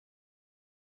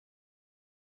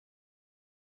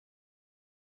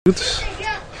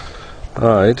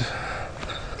Alright.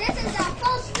 This is our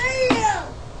first video.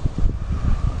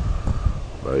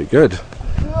 Very good.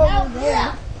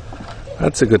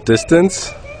 That's a good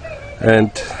distance,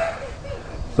 and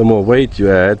the more weight you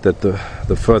add,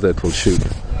 the further it will shoot.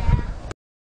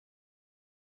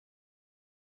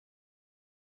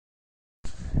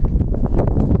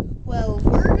 Well,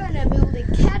 we're gonna build a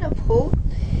catapult,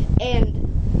 and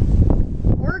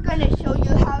we're gonna show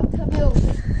you how to build it.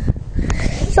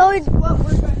 So it's what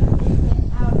we're gonna make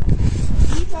it out of.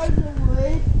 These are the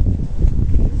wood.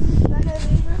 This is gonna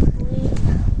be the sling.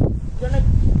 Gonna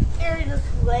carry the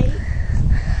sling.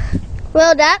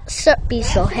 Well, that should be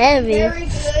so heavy. Very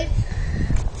good.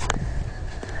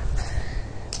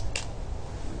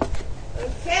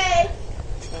 Okay.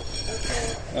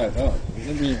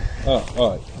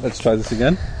 Alright, let's try this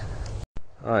again.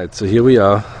 Alright, so here we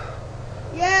are.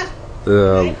 Yeah.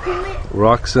 The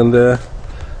rocks in there.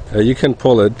 You can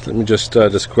pull it. Let me just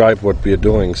describe what we are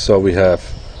doing. So we have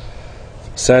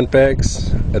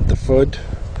sandbags at the foot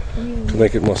to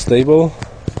make it more stable.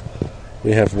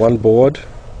 We have one board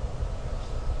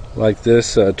like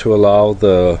this to allow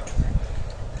the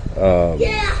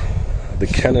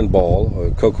cannonball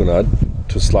or coconut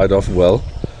to slide off well.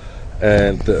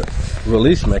 And the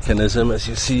release mechanism, as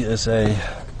you see, is a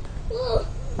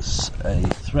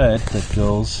thread that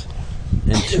goes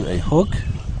into a hook,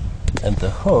 and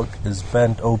the hook is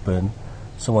bent open,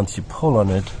 so once you pull on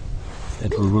it,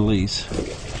 it will release.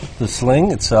 The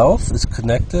sling itself is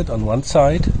connected on one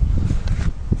side,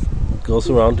 it goes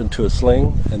around into a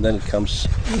sling, and then it comes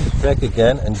back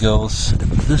again and goes at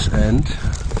this end.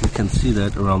 You can see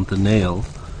that around the nail,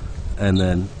 and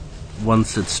then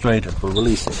once it's straight, it will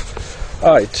release it.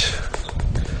 Alright,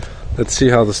 let's see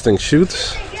how this thing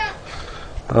shoots.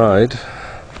 Alright.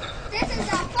 This is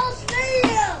our first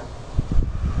video.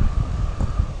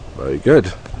 Very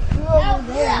good.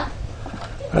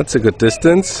 That's a good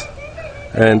distance,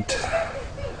 and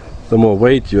the more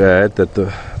weight you add,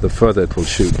 the further it will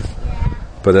shoot.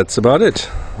 But that's about it.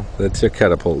 That's your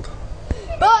catapult.